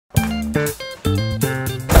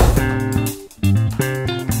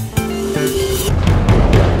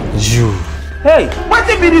You. Hey, what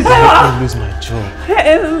if it is? I lose my job.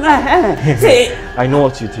 See, I know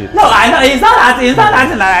what you did. no, I know it's not that. It's not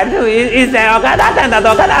that I do. It's that time that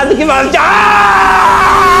has to give us job.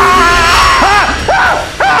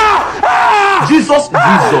 Jesus.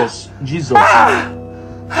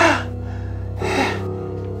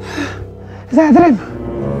 Is that a dream?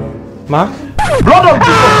 Mark? Blood of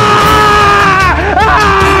Jesus.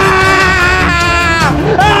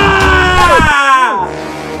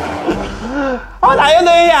 What are you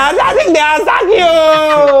doing here? I think they are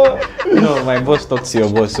sacking you. No, my boss talked to your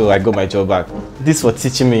boss, so I got my job back. This for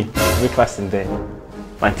teaching me breakfast in bed.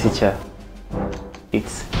 My teacher.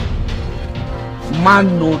 It's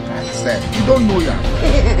man know thyself. You don't know that.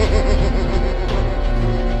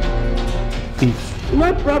 thief.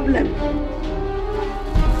 No problem.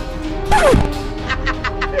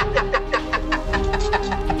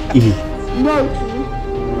 E. No.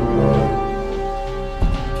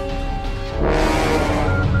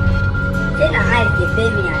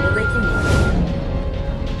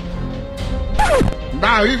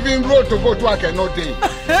 Now even road to go to work cannot take.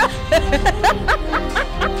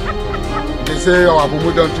 They say our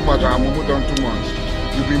mumu done too much, our mumu done too much.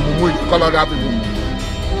 You be mumu, you call other people mumu.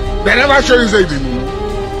 They never show you say you be mumu.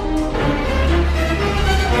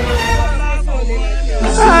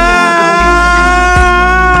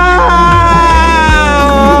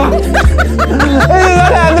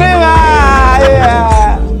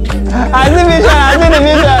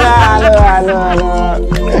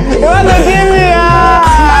 You want to kill me?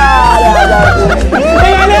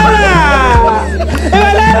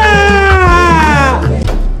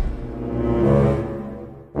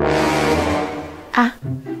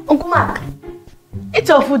 Uncle Mark, it's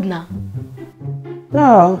your food now.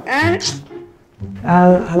 No.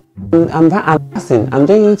 I'm fasting. I'm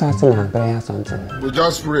doing fasting and prayer or something. We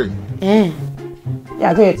just pray. Yeah,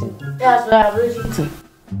 do it. Yes, we are eating.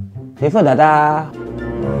 Before that,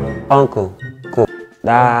 uncle, cook,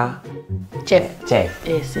 that Chef.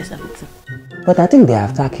 Yes, I'm eating. But I think they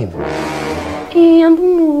have attacked him. I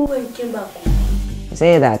don't know when he came back.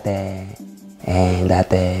 Say that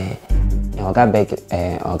Oga beg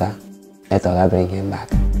Oga, let Oga bring him back.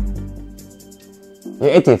 You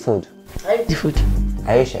ate the food? I ate the food.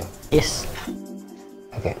 Are you sure? Yes.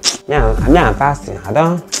 Okay. Yeah, I'm fasting. I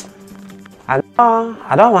don't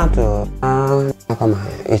want to come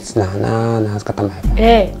and eat now scatter my food.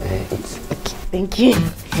 Hey. Eat. Okay, thank you.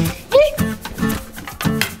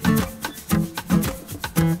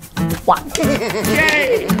 What?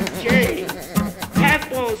 Jay,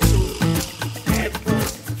 help us.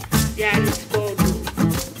 There is God.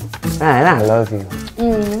 I love you.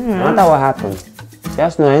 No matter what happens,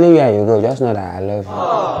 just know anywhere you go, just know that I love you.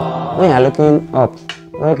 When you're looking up,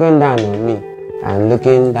 looking down on me, and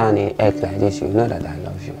looking down in earth like this, you know that I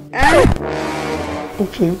love you.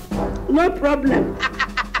 Okay. No problem.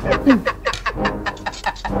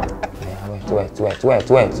 Yeah,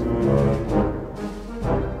 wait.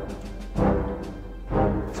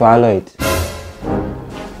 Swallow it.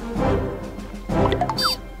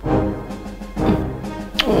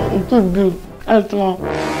 Too good. I don't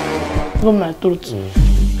know my throat.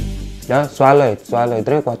 Just swallow it,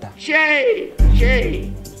 drink water. Jay,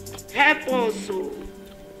 help us.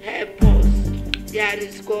 Help us. There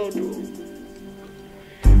is God.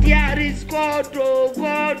 There is God. God.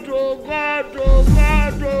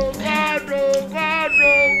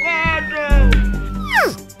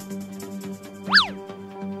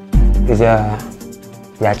 Is your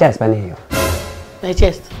chest paining you? My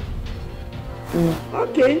chest.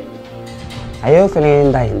 Okay. Are you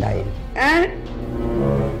feeling dying?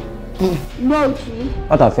 No.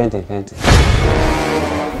 What of fainting?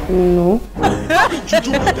 No.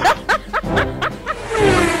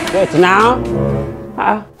 Wait now.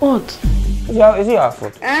 What? Is it your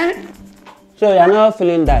food? So you're not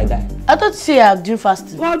feeling die? I thought you say I'm doing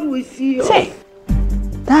fasting. God will see you. Say,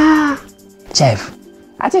 that chef,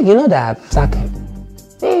 I think you know that I've sacked him.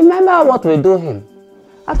 Hey, remember what we do him?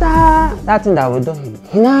 After that thing that we do him,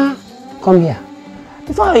 he now come here.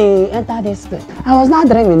 Before he entered this place, I was not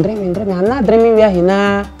dreaming. I'm not dreaming where he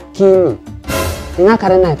now kill me. He now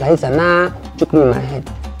carry knife like this and now choke me in my head.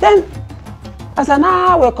 Then, as I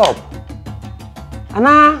now wake up, and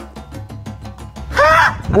I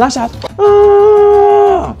shout,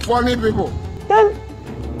 oh! Funny people. Then,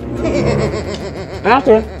 I have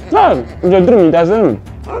to, no, it's a dream, that's him.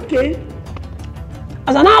 Okay.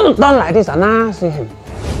 As I now look down like this, and I see him.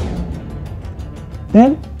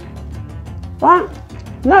 Then, what?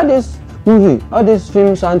 Now this movie, all this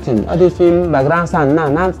film something, all this film background sound, now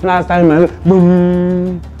last time,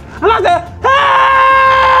 boom. And I said,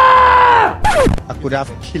 I could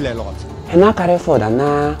have killed a lot. and I carry food and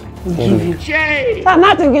now give you. Jay. So I'm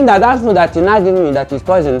not thinking that that food that you're not giving me that is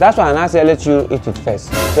poison. That's why I now say let you eat it first,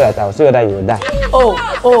 so that I'll see whether you will die.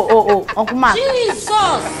 Oh, Uncle Mark. Jesus!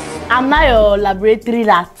 I'm not your laboratory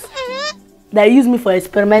rat. They use me for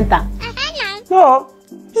experimental. No.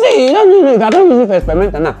 See, you don't know if I don't use it for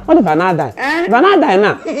experimental now. What if I not die? If I not die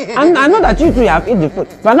now, and I know that you two have eaten the food.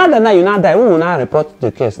 If I not die now, you not die. We will now report the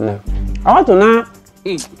case now. I want to now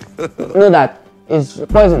know that it's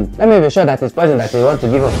poison. Let me be sure that it's poison that you want to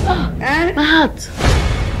give us. My heart.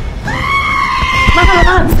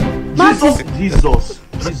 My heart. Jesus.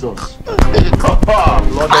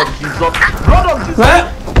 Blood of Jesus.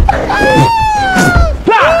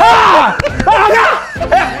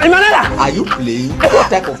 Emanuella! Are you playing? What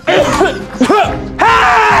type of play?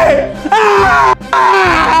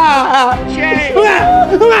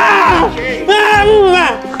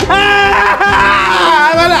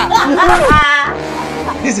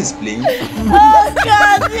 This is playing. Oh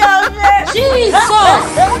God, Jesus!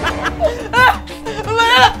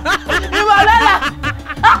 Emanuela!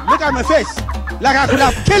 Look at my face. Like I could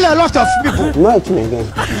have killed a lot of people. No, it's me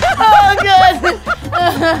again. Oh God!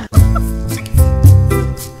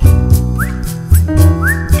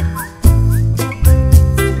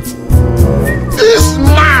 This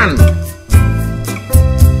man!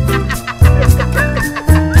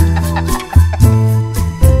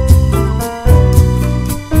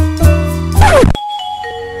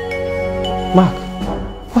 Mark,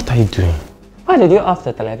 what are you doing? Why did you off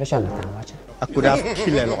the television that I'm watching? I could have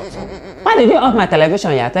killed a lot. Why did you off my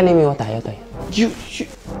television? You're telling me what are you doing?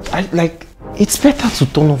 It's better to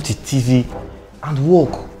turn off the TV and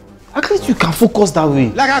walk. At least you can focus that way.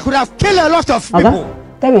 Like I could have killed a lot of people. Okay?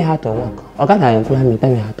 Tell me how to walk. Okay, now employ me. Tell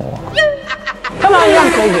me how to walk. Come on,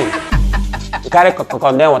 young children. You carry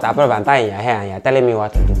condemn water proof and tie in your hair and you're telling me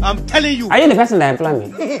what to do. I'm telling you. Are you the person that employ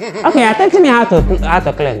me? Okay, you're teaching me how to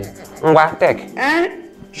clean. Ngwa, take.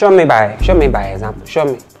 Show me by example. Show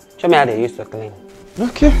me how they used to clean.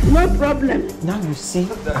 Okay. No problem. Now you see,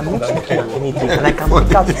 I'm not talking about anything and I can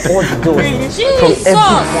pick out all the doors from Jesus!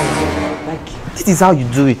 every point. Like, this is how you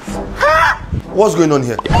do it. What's going on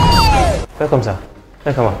here? Welcome, sir.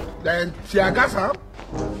 Welcome. Then Tiagasa.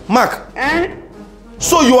 Mark,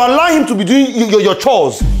 so you allow him to be doing your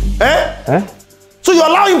chores? Eh? So you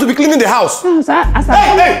allow him to be cleaning the house? No, sir.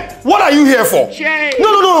 Hey, what are you here for? Jay.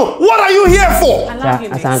 No. What are you here for?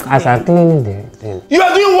 As I'm cleaning the thing. You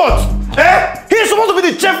are doing what? Eh? He's supposed to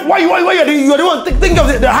be the chef. Why you are the one thinking of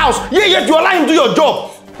the house? Yet you allow him to do your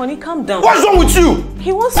job. Honey, calm down. What's wrong with you?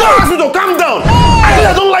 He wants to ask me to calm down.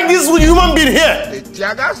 I don't like this human being here.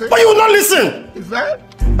 Tiagasa. But you will not listen. Is that?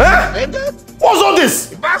 Eh? What's all this?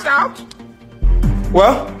 He passed out.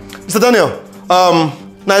 Well, Mr. Daniel,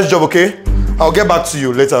 nice job, okay? I'll get back to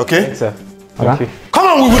you later, okay? Thanks, sir. Thank you. Come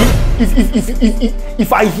on,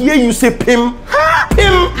 if I hear you say Pim,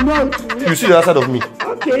 you see the other side of me.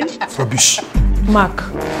 Okay. Rubbish. Mark,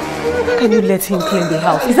 how can you let him clean the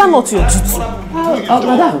house? Is that not your duty?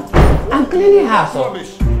 Madam, I'm cleaning house.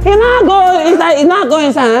 He not go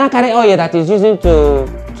inside and not carry oil that he's using to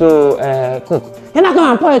cook. He not go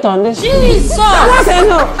and pour it on this. Jesus! I say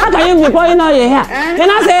no. How can you be pouring oil here? He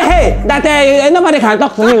not say hey that nobody can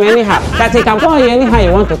talk to him anyhow. That he can pour oil anyhow he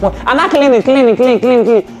want to pour. And not clean.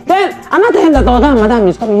 Then I'm not telling that madam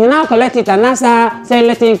is coming. He now collect it and now say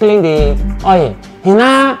let him clean the oil. He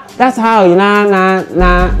now that's how he now.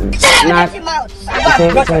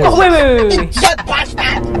 Oh, wait.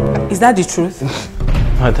 Is that the truth?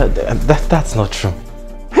 No, that's not true.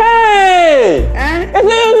 Hey! It's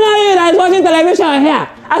not you that is watching television here.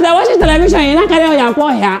 As I watching television, you're not carrying your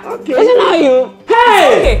pour here. Okay. It's not you.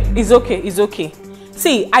 Hey! It's okay.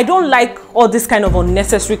 See, I don't like all this kind of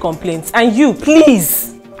unnecessary complaints. And you,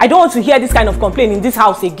 please, I don't want to hear this kind of complaint in this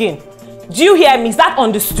house again. Do you hear me? Is that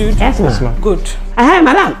understood? Yes, ma'am. Good. Hey,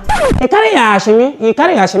 madam. You carry your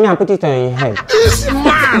ashimi and put it on your head. This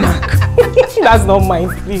man! That's not mine,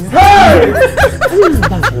 please.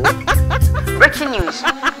 Breaking news.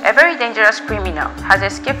 A very dangerous criminal has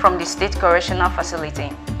escaped from the state correctional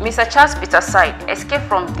facility. Mr. Charles Peter Side escaped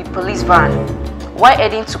from the police van while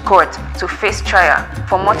heading to court to face trial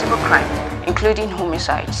for multiple crimes, including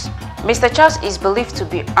homicides. Mr. Charles is believed to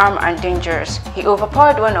be armed and dangerous. He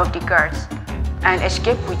overpowered one of the guards and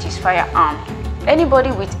escaped with his firearm.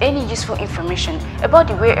 Anybody with any useful information about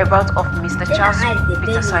the whereabouts of Mr. Charles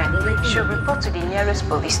Peter Side should report to the nearest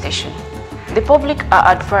police station. The public are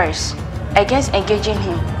advised against engaging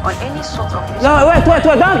him on any sort of... No, wait,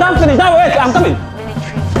 don't finish. No, wait, I'm coming.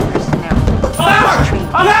 ...military personnel.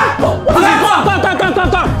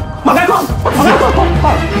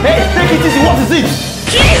 Come. Hey, take it easy. What is it?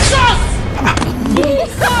 Jesus!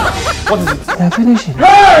 What is it? They're finishing.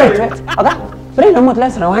 Hey! Okay, bring the remote.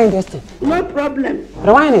 Let's rewind this thing. No problem.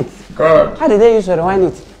 Rewind it. God. How did they use to rewind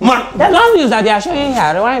it? Man. The long news that they are showing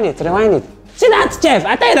here. Rewind it. See that chef?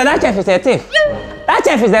 I tell you that chef is a thief. That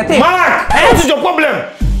chef is a thief. Mark, what is your problem?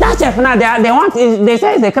 That chef now, they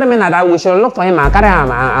say he's a criminal that we should look for him and carry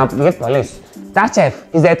him and get police. That chef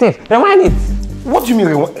is a thief. Rewind it. What do you mean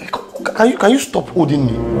rewind? Can you stop holding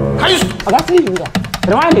me? Can you stop? I got to you.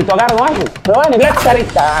 Rewind it, rewind it. Rewind it, let's carry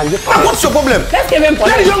it and get Mark, what's your problem? Let's give him police.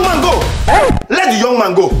 Let the young man go. Eh? Let the young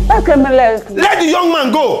man go. Let criminal Let the young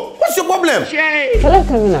man go. What's your problem? let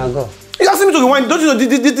criminal go. You asking me to rewind. Don't you know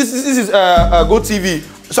this is Go TV?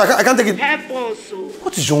 So I can't take it.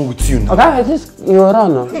 What is wrong with you now? Okay, this you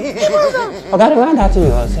run. Okay, rewind that thing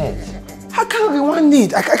you said. I can't rewind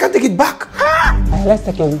it. I can't take it back. Let's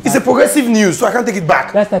take him back. It's a progressive news, so I can't take it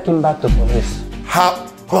back. Let's take him back to police. How?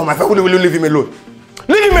 Come on, my friend, will you leave him alone?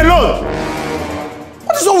 Leave him alone!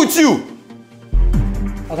 What is wrong with you?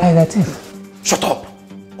 Okay, he's a thief. Shut up.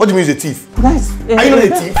 What do you mean he's a thief? Guys, Are you not a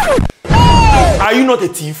thief? Are you not a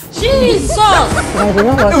thief? Jesus!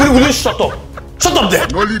 Will you shut up? Shut up there!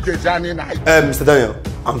 No leave the journey night. Mr. Daniel,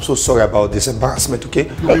 I'm so sorry about this embarrassment, okay?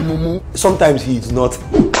 Sometimes he's not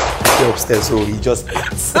upstairs, so he just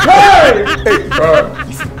acts. Hey!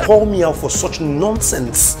 If you call me out for such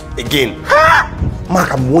nonsense again,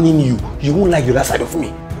 Mark, I'm warning you, you won't like the other side of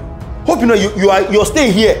me. Hope you know your stay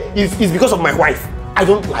here is because of my wife. I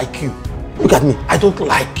don't like you. Look at me, I don't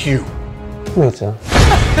like you. Me too.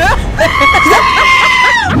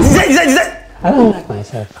 Is that? I don't like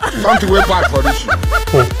myself. Don't wait back for this. Me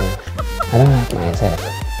too. I don't like myself.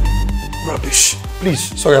 Rubbish.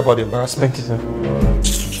 Please, sorry about the embarrassment. Thank you, sir.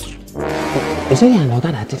 You say you're not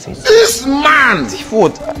gonna thief it. This man! Thief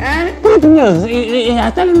what? What news?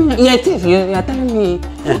 You're telling me you're a thief. You're telling me.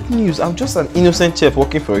 What news? I'm just an innocent chef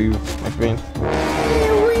working for you, my friend.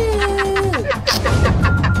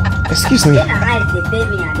 Excuse me.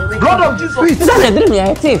 Blood of Jesus! Is that a dream?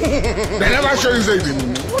 You're a thief. They never show you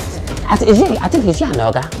anything. I think it's your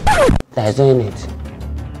Noga that is doing it.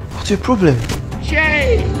 What's your problem?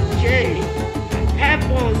 Jay, help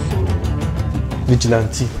us.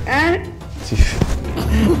 Vigilante. Thief.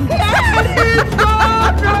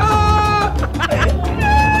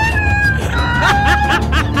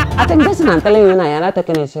 I think that's what I'm telling you now. You're not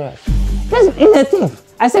taking it serious. This is a thief.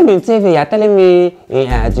 I said in TV, you're telling me you're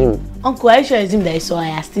a dream. Uncle, I sure assume that I saw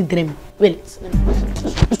I still dream. Wait.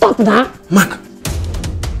 Stop that. Mark.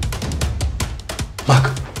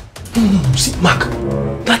 No. See, Mark,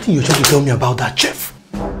 that thing you're trying to tell me about that chef,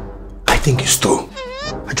 I think it's true.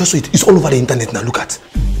 I just saw it. It's all over the internet now. Look at.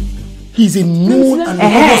 He's a known and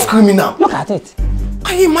notorious criminal. Look at it.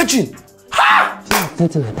 Can you imagine?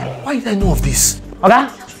 Why did I know of this? Okay?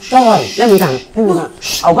 Don't worry. Let me come.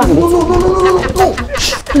 I'll go and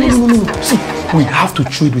No. See, we have to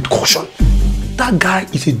treat with caution. That guy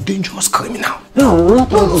is a dangerous criminal. No,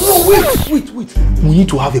 wait. We need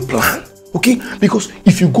to have a plan, okay? Because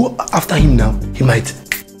if you go after him now, he might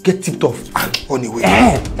get tipped off and run away.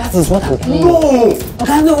 That is what I'm telling you. No!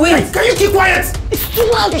 Okay, no, wait. Can you keep quiet? It's too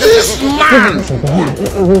loud. This man!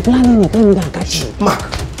 We're planning it. Let me go and catch you. Mark!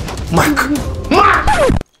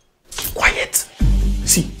 Keep quiet.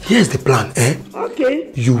 See, here's the plan,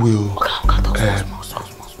 Okay. You will...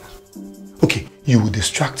 Okay, you will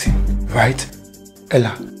distract him, right?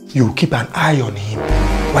 Ella, you will keep an eye on him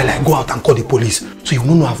while I go out and call the police so he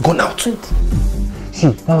will know I've gone out. See,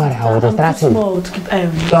 don't worry, I will distract him. Don't worry, I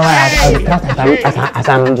will distract him. As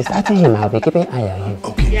I'm distracting him, I'll be keeping an eye on him.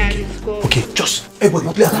 Okay, just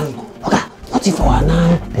everybody play along. Okay, what if I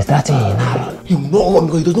now distracting him now? He will not run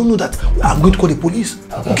because he does not know that I'm going to call the police.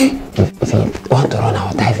 Okay? If he want to run,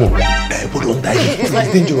 I'll dive him. But don't dive him. It's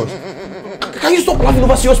dangerous. Can you stop laughing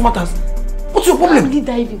over serious matters? What's your problem? I'm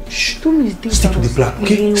diving. Stick to the plan,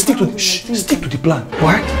 okay? Stick to the plan,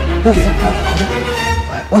 alright?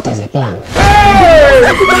 What is the plan? Hey!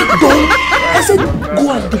 I said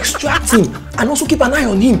go and distract him and also keep an eye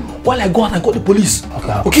on him while I go out and call the police.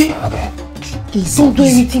 Okay? Don't do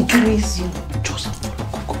anything crazy. Just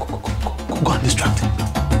go and distract him.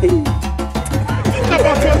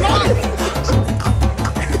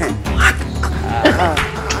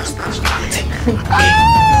 Just distract him.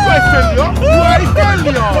 You are a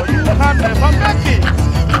failure. You can never make it.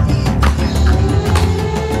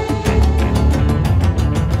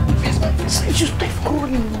 You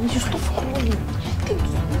stop crawling.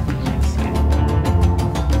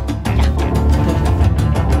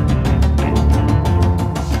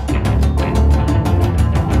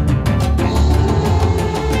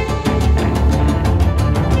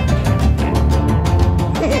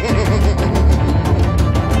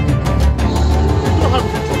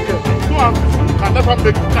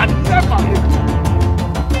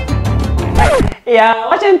 Yeah,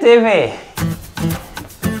 watching TV.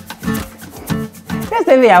 This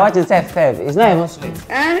TV I watch itself, it's not even sweet.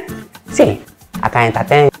 Eh? See, I can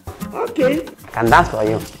entertain you. Okay. I can dance for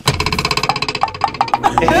you.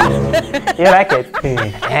 You like it?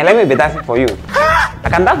 Let me be dancing for you. I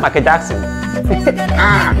can dance Michael Jackson.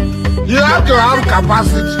 You have to have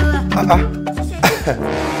capacity.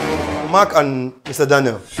 Mark and Mr.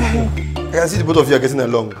 Daniel, I can see the both of you are getting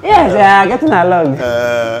along. Yes, getting along.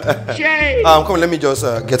 Come on, let me just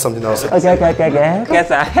get something else. Okay. Yes,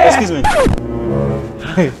 sir. Excuse me.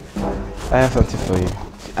 I have something for you.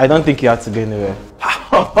 I don't think you have to go anywhere.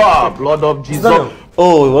 Blood of Jesus.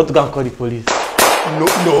 Oh, you want to go and call the police?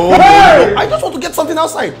 No. I just want to get something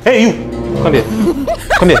outside. Hey, you! Come here.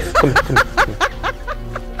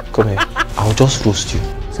 Come here. I'll just roast you.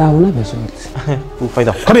 Sir, I will not be sweet. We'll find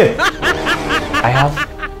out. Come here! I have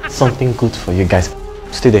something good for you guys.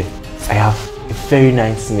 Stay there. I have a very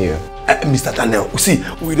nice meal. Mr. Daniel, see,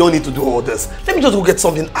 we don't need to do all this. Let me just go get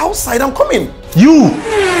something outside. I'm coming. You!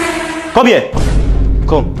 Come here.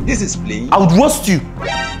 Come. This is play. I would roast you.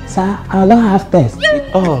 Sir, I don't have test.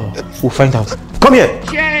 Oh, we'll find out. Come here.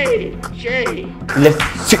 Jay. Let's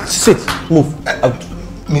sit. Move.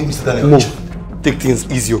 Mr. Daniel, move. Take things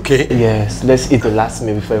easy, okay? Yes, let's eat the last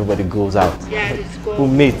meal before everybody goes out. Yeah, let's go. We'll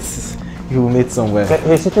meet somewhere.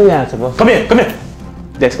 We're sitting here, suppose. Come here.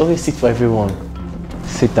 There's always seat for everyone.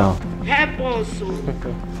 Sit down. Help us.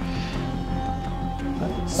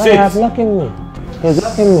 Sit. He's blocking me.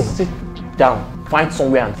 Sit down. Find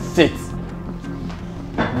somewhere and sit.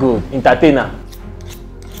 Good. Entertainer.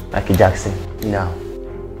 Michael Jackson. Now,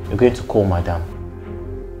 you're going to call Madam.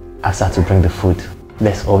 Ask her to bring the food.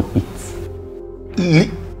 Let's all eat.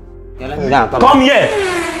 Come here!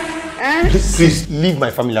 Please leave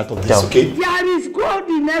my family out of this, okay? There is God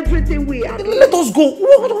in everything we are doing. Let us go.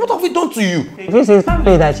 What have we done to you? This is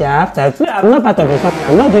family that you're after. I'm not part of the family.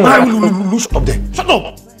 I'm not doing that. Shut up there. Shut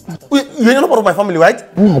up. You're not part of my family, right?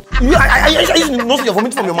 No. Are you not your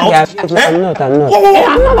vomit from your mouth? Yeah, I'm not. Whoa. Hey,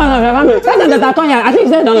 I'm not part of your family. Tell them that I come here. I think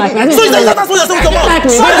they don't like me. So that's what you're saying with your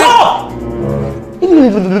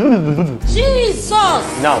mouth. Jesus!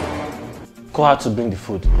 Now, call her to bring the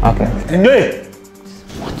food. Okay. No!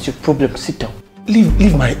 What's your problem? Sit down.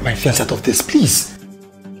 Leave my fiancé out of this, please.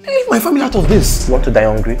 Leave my family out of this. You want to die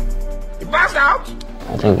hungry? You passed out?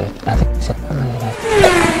 I think it's a family.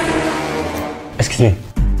 Excuse me.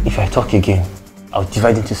 If I talk again, I'll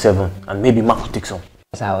divide into 7 and maybe Mark will take some.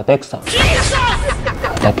 Yes, I will take some.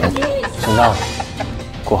 I'll take it. So now,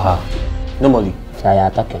 call her. Normally. So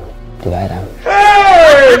you're talking. Divide them.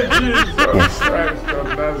 Hey, Jesus Yes. Christ of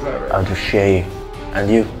Nazareth. I'll just share you. And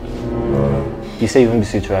you? You say you won't be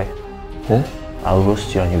sweet, right? Huh? I'll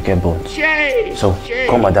roast you and you'll get bones. Jay. So,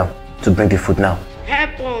 call Madam to bring the food now.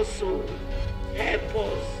 Help us. Help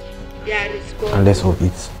us. There is God. And let's all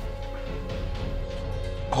eat.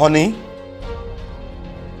 Honey?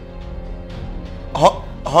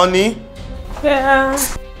 Honey? Yeah.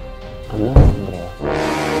 I'm not hungry.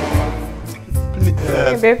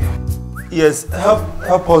 Hey, babe. Yes,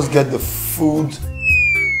 help us get the food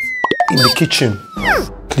in the kitchen.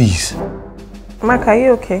 Please. Mark, are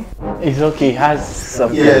you okay? It's okay, it has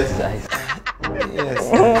some Yes.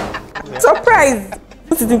 Surprise!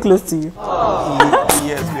 I'm sitting close to you.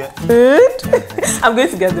 Yes, we are. Good. I'm going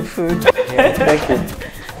to get the food. Thank you.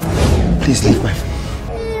 Please leave my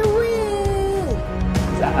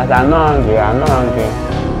I'm not hungry.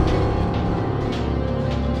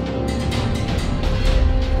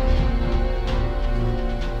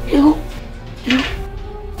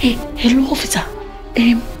 Hello, officer.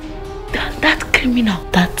 That criminal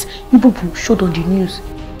that Ibubu showed on the news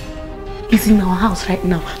is in our house right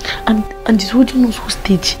now, and he's holding us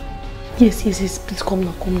hostage. Yes. Please come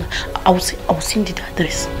now. I will send you the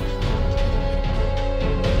address.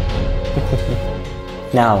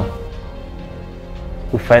 Now,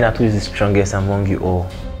 we'll find out who is the strongest among you all.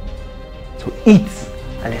 So eat,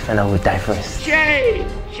 and let's find out who will die first. Jay.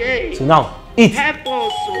 So now, eat. Help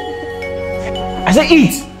us. I said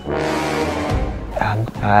eat.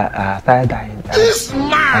 I started dying.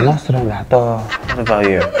 I'm not strong at all. What about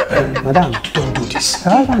you? Madam, Don't do this.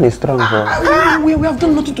 your husband is strong, bro. We have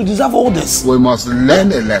done nothing to deserve all this. We must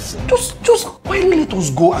learn a lesson. Just quietly let us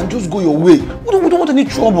go and just go your way. We don't want any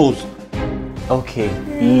troubles. Okay,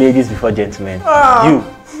 ladies before gentlemen. You,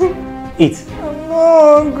 eat. I'm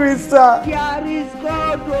not hungry, sir. There is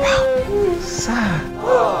God. Sir,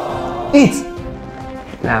 eat.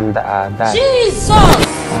 I'm that. Jesus!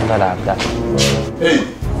 I'm that. Hey,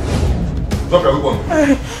 drop your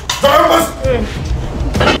weapon. Drop your weapon.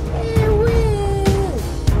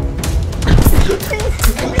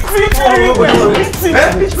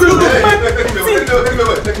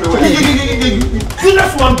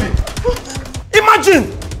 Imagine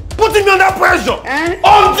putting me under pressure.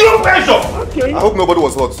 Undue pressure. Okay. I hope nobody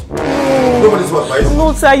was hurt. Nobody's hurt, right?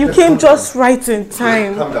 No, sir, you came just right in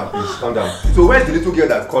time. Calm down, please. Calm down. So where's the little girl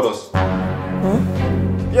that called us?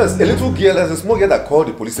 Yes, a little girl. There's a small girl that called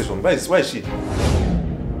the police station. Where is she?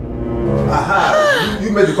 Aha! You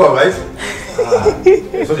made the call, right?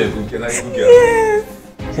 You're such a good girl. Nice good girl.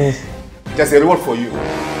 Yes. There's a reward for you.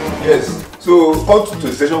 Yes. So come to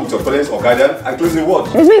the station with your parents or guardian and close the word.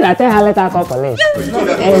 It's me that tell her let her call police. So you know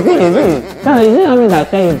that. No, it's me that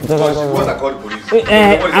tell you. What I call the police?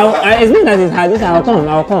 It's me that is her. This I'll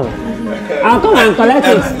come and collect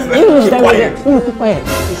it. You tell me. Keep quiet.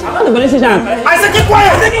 I'm on the police station. I said keep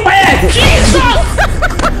quiet. Keep quiet. Jesus!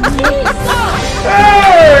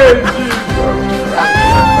 Hey!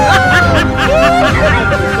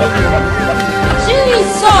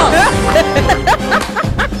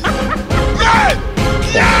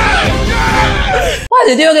 Why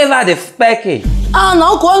did you give her the spare key? Ah,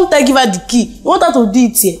 now go and give her the key. You want her to do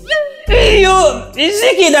it here? You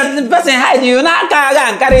see key that the person hide you now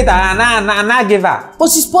carry it and not give her. But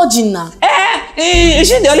she's purging now. Is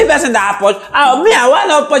she the only person that I purged? Me, I was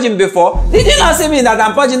not purging before. Did you not see me that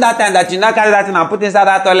I'm purging that time that you not carry that thing and put inside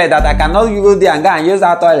that toilet that I cannot go there and go and use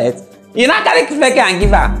that toilet? You not carry spare key and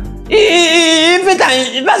give her. If the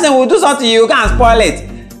person will do something, you can't spoil it.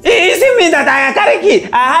 You see me that I carry key,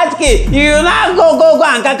 I had key. You now go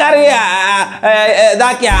and carry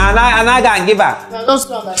that key and I go and give her. I don't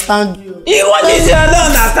understand you. What is you don't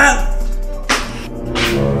understand?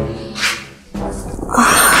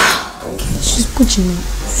 She's putting me.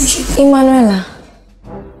 Emanuella,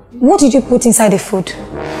 what did you put inside the food?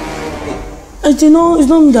 I don't know, it's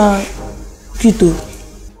not that Kito.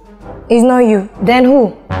 It's not you. Then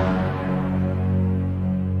who?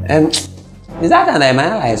 Is that an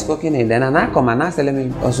Emanuela is cooking it? Then I come and I tell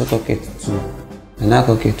me also cook it too. And I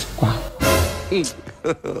cook it.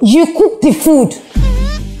 You cook the food?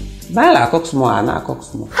 Bella cooks more and I cook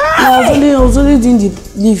more. I was only doing the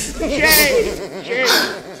leaf.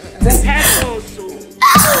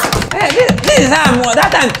 Hey, this is how I'm that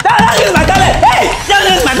time. Don't use my toilet. Hey, don't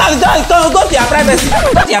use my toilet. Don't go to your privacy.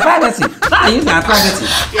 Go to your privacy. Now use my privacy.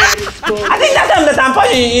 I think that time that I'm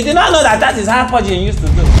purging, you did not know that is how purging used to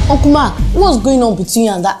do. Uncle Ma, what's going on between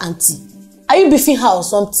you and that auntie? Are you beefing her or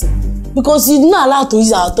something? Because you're not allowed to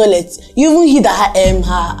use our toilet. You even hid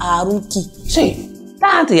her room key. See,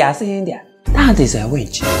 that auntie you are saying there, that auntie is a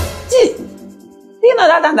witch. See, do you know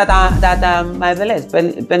that time that my village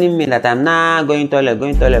is penning me that I'm not going toilet.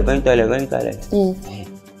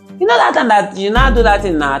 You know that time that you now do that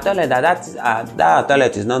in our toilet, that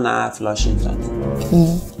toilet is not now flushing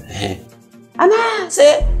something. And I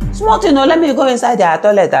say, small thing, no, let me go inside their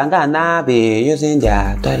toilet and go and now be using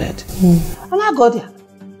their toilet. And I go there.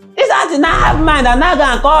 This auntie now have mind and now go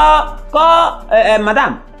and call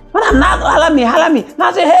madam. Madam, now holla me.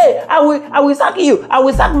 Now say, hey, I will sack you. I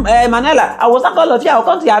will sack Manela. I will sack all of you. I will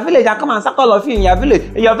come to your village and come and sack all of you in your village.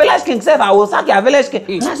 Your village king said, I will sack your village king.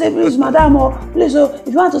 And I say, please, madam, please, if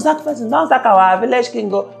you want to sack person, don't sack our village king.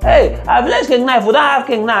 Go, hey, our village king now, if we don't have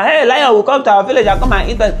king now, hey, lion will come to our village and come and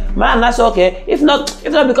eat us. Madam, that's okay. If not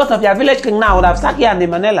because of your village king now, I would have sacked you and the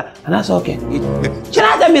Manela. And that's okay. She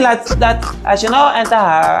now tell me that I should not enter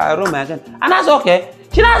her room again. And that's okay.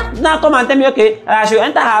 She now come and tell me, okay, I should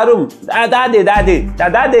enter her room. That day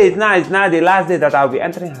is now the last day that I'll be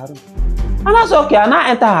entering her room. And that's okay, I now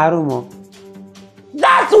enter her room.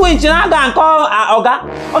 That's when she now go and call Oga.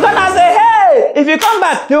 Oga now say, hey, if you come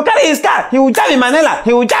back, he will carry his car, he will jam Manela,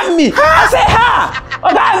 he will jam me. I say, ha!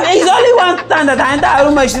 Oga, it's only one time that I enter her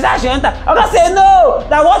room and she said she enter. Oga say, no,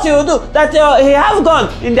 that what he will do, that he have gun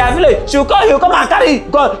in their village. He'll come and carry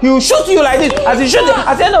gun, he will shoot you like this. As he shoot it,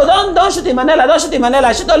 I say, no, don't shoot Manela, don't shoot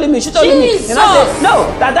Manela, shoot only me. And I say, no,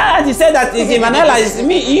 that auntie said that it's Manela, it's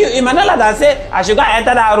me, Manela that say I should go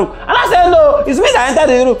enter that room. And I say, no, it's me that enter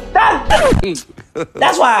the room.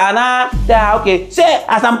 That's why Anna tell her, okay, say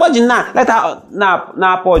as I'm purging now, let her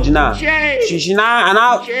now purge now. She now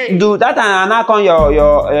Anna do that and Anna come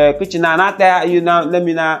your kitchen now, and I tell you now, let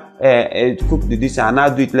me now cook the dish and now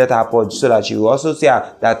do it, let her purge so that she will also see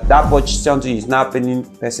that purge something is now penning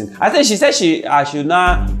person. I think she said I should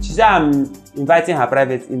now, she said I'm inviting her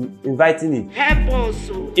private, invading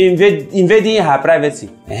her privacy.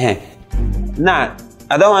 Now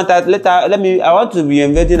I don't want that. I want to be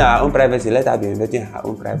invading her own privacy. Let her be invading her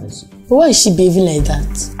own privacy. Why is she behaving like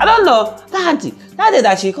that? I don't know. That auntie, that day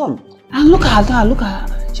that she come, and look at her.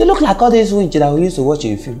 She look like all these winch that we used to watch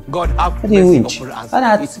in film. God have mercy winch. All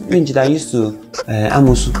that winch that used to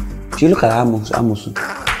Amusu. She look at Amusu.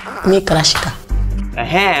 Me Karashika.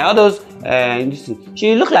 All those,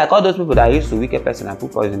 she look like all those people that used to wick a person and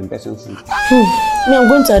put poison in person's food. Me, I'm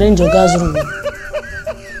going to arrange your girl's room.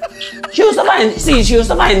 She will suffer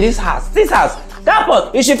in this house. That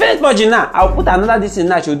pot, if she finish purging now, I'll put another this in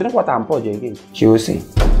now. She will drink water and purge again. She will see.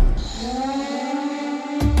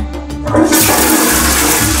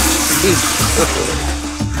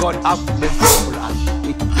 God have mercy.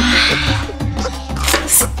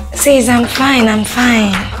 Sis, I'm fine.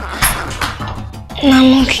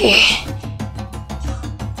 I'm okay.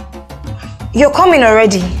 You're coming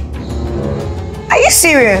already? Are you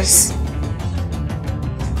serious?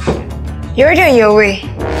 You're already on your way.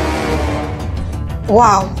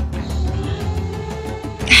 Wow.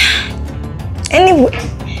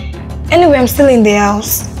 Anyway, I'm still in the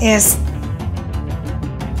house. Yes.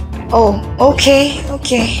 Oh, okay.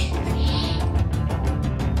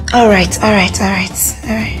 All right.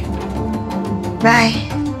 Bye.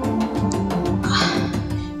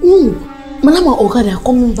 Madam and Oga, they are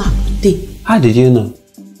coming back today. How did you know?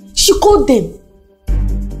 She called them.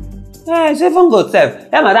 Yeah, she even go self.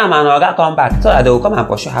 Let Madam and Oga come back so that they will come and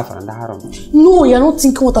pursue her from that room. No, you're not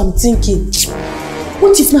thinking what I'm thinking.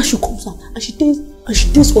 What if now she comes out and she tells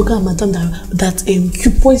Oga and Madam that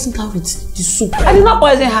you poisoned her with the soup? I did not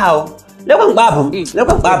poison her. Look at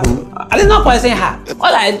Babu. I did not poison her.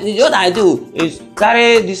 What I do is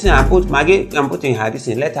carry this thing and put Maggie and put in her this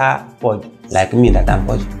thing. Let her purge like me that I'm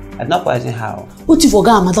purging. I did not poison her. What if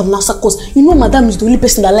Oga and Madam now sack us? You know Madam is the only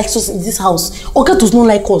person that likes us in this house. Oga does not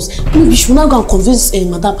like us. Maybe we should now go and convince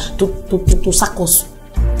Madam to sack us.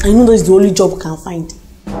 I know that's the only job we can find.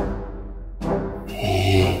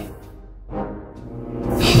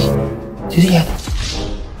 See here.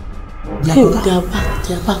 They are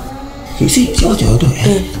back. You see what you're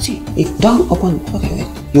doing? See, if don't open, okay,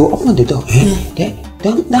 you open the door, okay?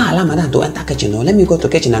 Don't allow Madam to enter kitchen. Let me go to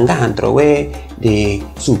kitchen and go and throw away the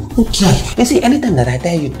soup. Okay. You see, anything that I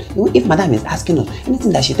tell you, if Madam is asking us,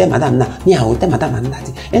 anything that she tell Madam now, me I will tell Madam and that.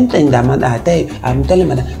 Anything that Madam I tell you, I'm telling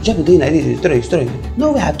Madam, you should be doing like this, story.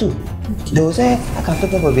 No, we have to. They will say, I can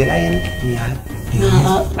talk about be lying. We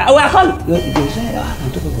are calling. They will say, I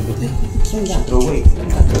can talk about be lying. So you can throw away.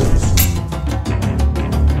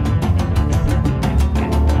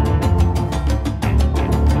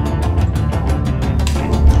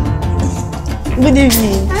 Good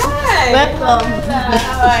evening. Hi. Welcome.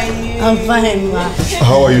 How are you? I'm fine, ma.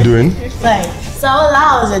 How are you doing? Fine. So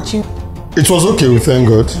how was your trip? It was okay, we thank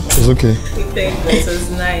God. It was okay. Thank God, it was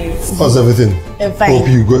nice. How's everything? Fine. Hope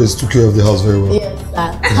you guys took care of the house very well. Yes,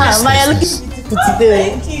 sir. Ma, you're looking beautiful today.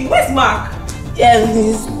 Thank you. Where's Mark? Yes,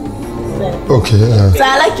 please. Okay. So I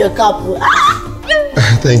like your cap.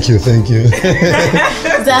 Thank you.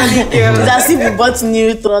 It's as if you bought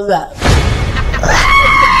new trousers.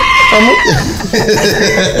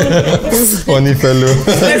 Funny fellow.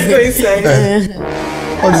 Let's go inside.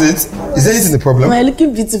 What is it? Is there anything the problem? Am I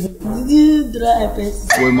looking beautiful? Did you draw a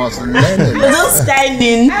pencil? We must learn it. You're just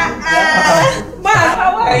shining. Mark,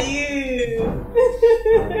 how are you?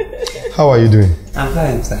 How are you doing? I'm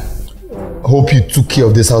fine, sir. I hope you took care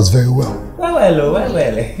of this house very well. Well.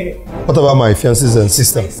 What about my fiancés and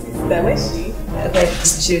sister? Where's she?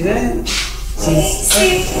 She's there.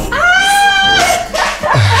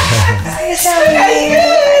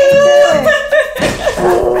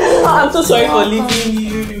 I'm so sorry for leaving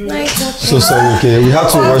you. So sorry, okay. We had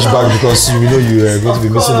to rush back because we know you are going to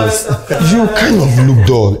be missing us. You kind of look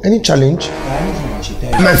dull. Any challenge?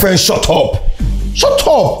 My friend, shut up. Shut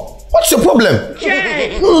up. What's your problem?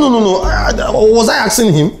 No. Was I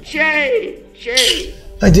asking him?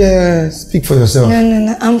 My dear, speak for yourself.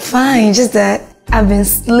 No. I'm fine. Just that I've been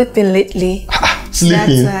sleeping lately.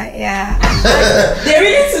 Sleeping? That's why, yeah. They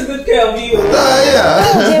really took good care of you. Yeah.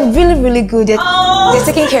 Oh, they're really good. They're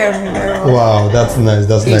taking care of me very well. Wow, that's nice.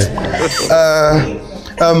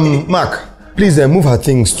 Mark, please move her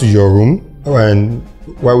things to your room. And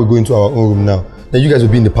while we go into our own room now, then you guys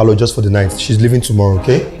will be in the parlor just for the night. She's leaving tomorrow,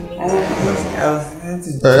 okay?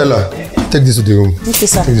 Ella, take this to the room. Okay,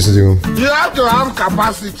 sir. Take this to the room. You have to have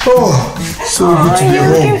capacity. Oh, so good to be You're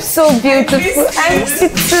home. so beautiful. I miss you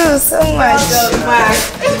too so much.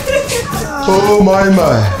 Oh my.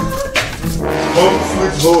 Home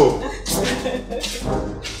sweet home.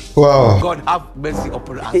 Wow. God have mercy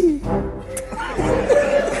upon us.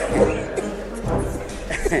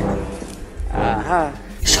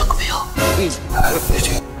 Shock me up.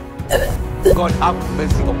 God have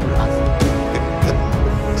mercy upon us.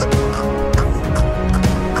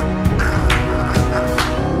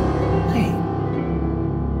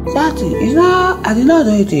 That is not. I did not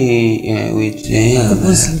do it with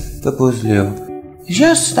purposely. It's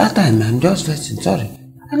just that time. I'm just resting. Sorry.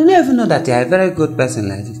 I don't even know that you are a very good person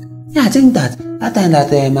like this. Yeah, I think that time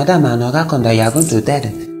that Madam and Oga Konda, you are going to dead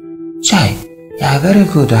it. Chai, you are very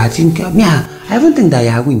good. I think, I even think that you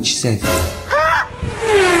are winch safe.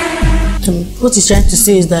 What he's trying to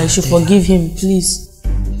say is that I should forgive him, please.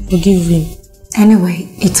 Forgive him. Anyway,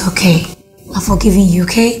 it's okay. I'm forgiving you,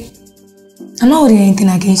 okay? I'm not holding anything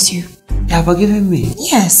against you. You are forgiving me?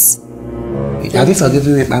 Yes. Have you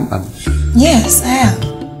forgiven me, Pam Pam? Yes, I am.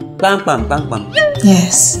 Pam Pam, Pam Pam.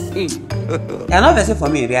 Yes. You are not vexing for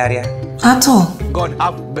me, Ria. At all. God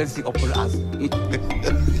have mercy upon us.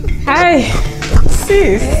 Hi,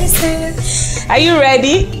 sis. Hey, sis. Are you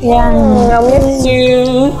ready? Yeah, I miss you.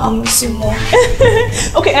 I'll miss you more.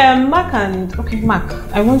 Okay, Mark,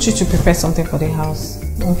 I want you to prepare something for the house.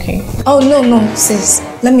 Okay. Oh, no, sis.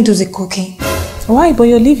 Let me do the cooking. Why? But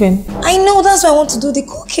you're leaving. I know, that's why I want to do the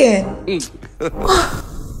cooking.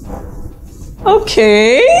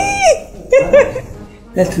 Okay.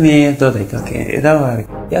 Let me do the cooking. Don't worry.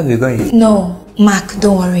 Yeah, we're going. No, Mark,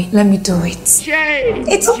 don't worry. Let me do it.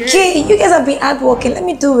 It's okay. You guys have been hardworking. Let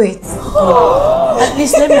me do it. At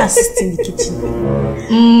least let me assist in the kitchen.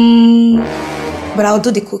 But I'll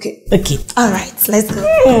do the cooking. Okay. Alright, let's go.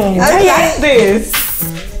 I like this.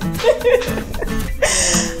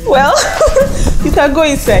 Well, you can go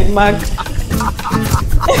inside, Mark.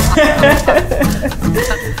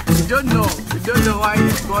 We don't know why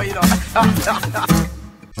it's going on.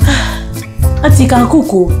 Auntie, can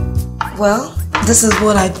cook. Well, this is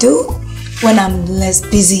what I do when I'm less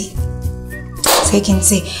busy. So you can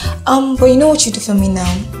say, but you know what you do for me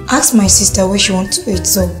now? Ask my sister where she wants to eat,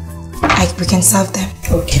 so we can serve them.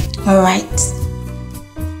 Okay. Alright.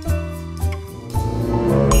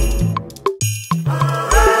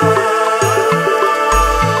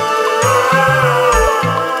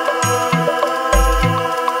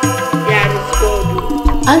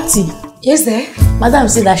 Auntie. Yes, there? Madam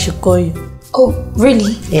said I should call you. Oh,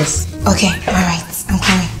 really? Yes. Okay, alright. I'm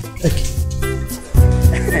coming. Okay.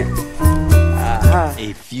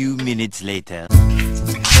 A few minutes later.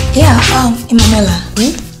 Yeah, Emanuella.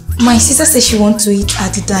 My sister said she wants to eat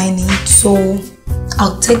at the dining, so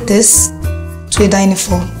I'll take this to the dining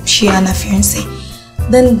for she and her fiancé.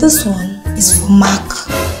 Then this one is for Mark.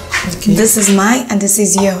 Okay. This is mine and this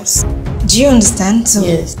is yours. Do you understand? So,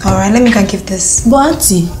 yes. Alright, let me go give this. But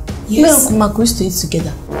auntie, yes. me and Mark used to eat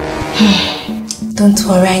together. Don't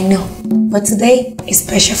worry, I know. But today is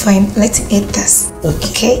special for him. Let him eat this.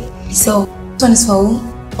 Okay? So, this one is for who?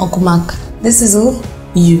 Uncle Mark. This is who?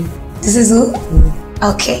 You. This is who?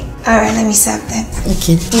 Okay. Alright, let me serve them.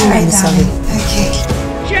 Okay. Alright, darling. Okay.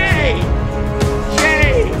 Jay!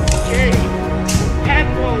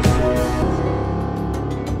 Help us!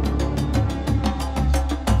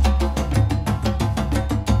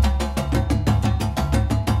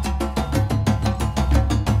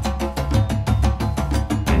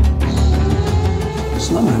 It's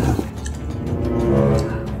not my love.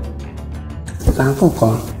 You can cook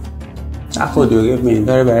on. That food you gave me is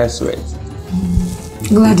very, very sweet.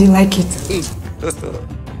 Glad you like it.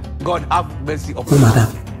 God have mercy upon us. Oh, madam.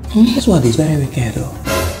 This one is very wicked though.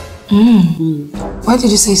 Why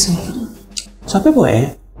did you say so? Some people,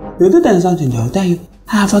 you do them something, they'll tell you,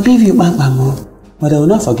 I forgive you, bang, but they will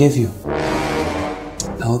not forgive you.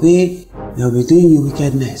 They'll be doing you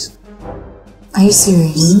wickedness. Are you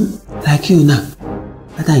serious? Like you now.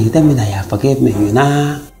 That time you tell me that you forgive me, you're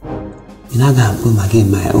not gonna put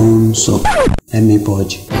my own soap. Let me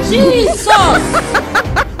purge you. Jesus!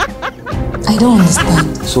 I don't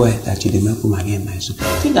understand. Swear that you did not put my soap.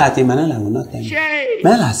 Think that Emanuella will not tell me.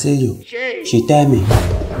 Mela say you. She tell me.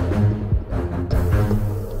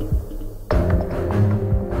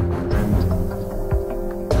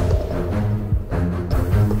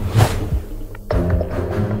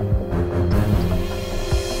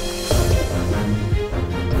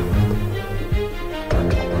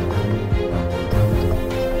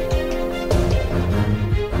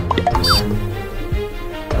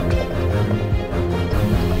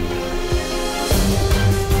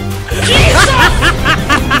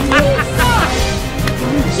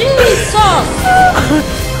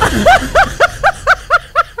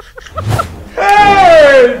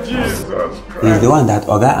 Hey, Jesus Christ. He's the one that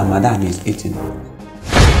Oga and Madam is eating.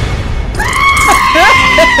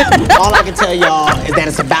 All I can tell y'all is that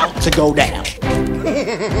it's about to go down.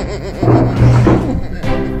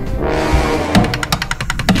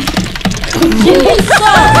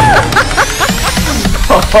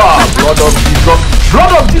 Blood of Jesus!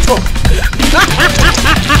 Blood of Jesus!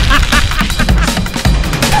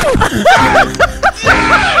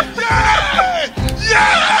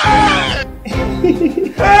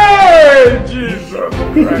 Hey, Jesus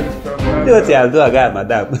Christ! see what you have done, guy,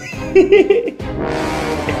 madam.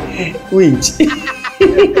 Winch.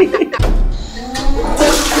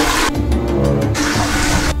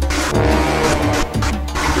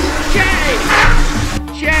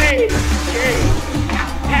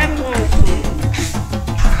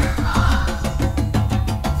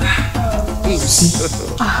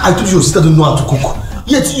 I told you your sister don't know how to cook.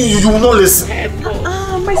 Yet you will not listen.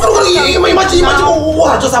 My sister imagine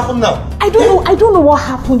what just happened now. I don't know what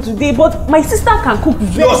happened today, but my sister can cook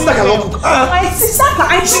very well. Your sister cannot cook. My sister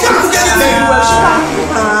can. She can cook anything.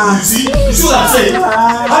 You see what I'm saying?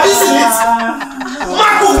 Have you seen it?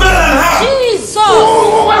 Man cook better than her. Jesus!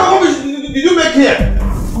 What rubbish did you make here?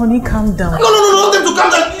 Honey, calm down. No, not them to calm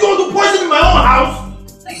down. You want to poison in my own house?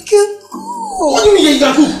 I can cook. What do you mean you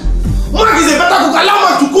can cook? Mark is a better cook. Allow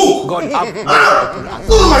Mark to cook. God, no,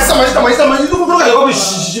 my sister. You look at the rubbish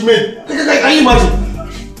she made. Can you imagine?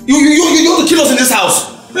 You want to kill us in this house?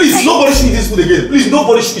 Please, nobody should eat this food again. Please,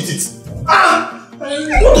 nobody should eat it.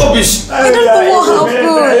 What rubbish? I don't know what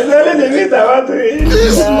happened.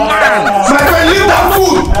 My friend, leave that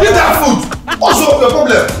food. Leave that food. What's your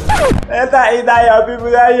problem?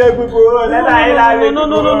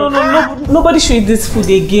 No. Nobody should eat this food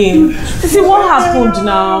again. See what happened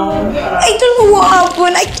now? I don't know what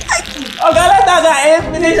happened.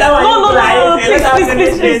 Please.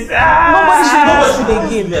 Nobody should eat food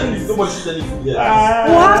again. Nobody should eat food again.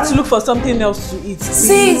 We'll have to look for something else to eat.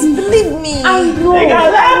 Sis, believe me. I know.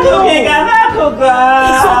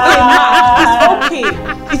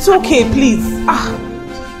 It's okay, please.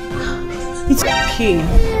 It's okay.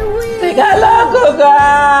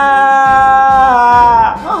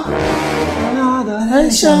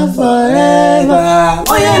 Forever.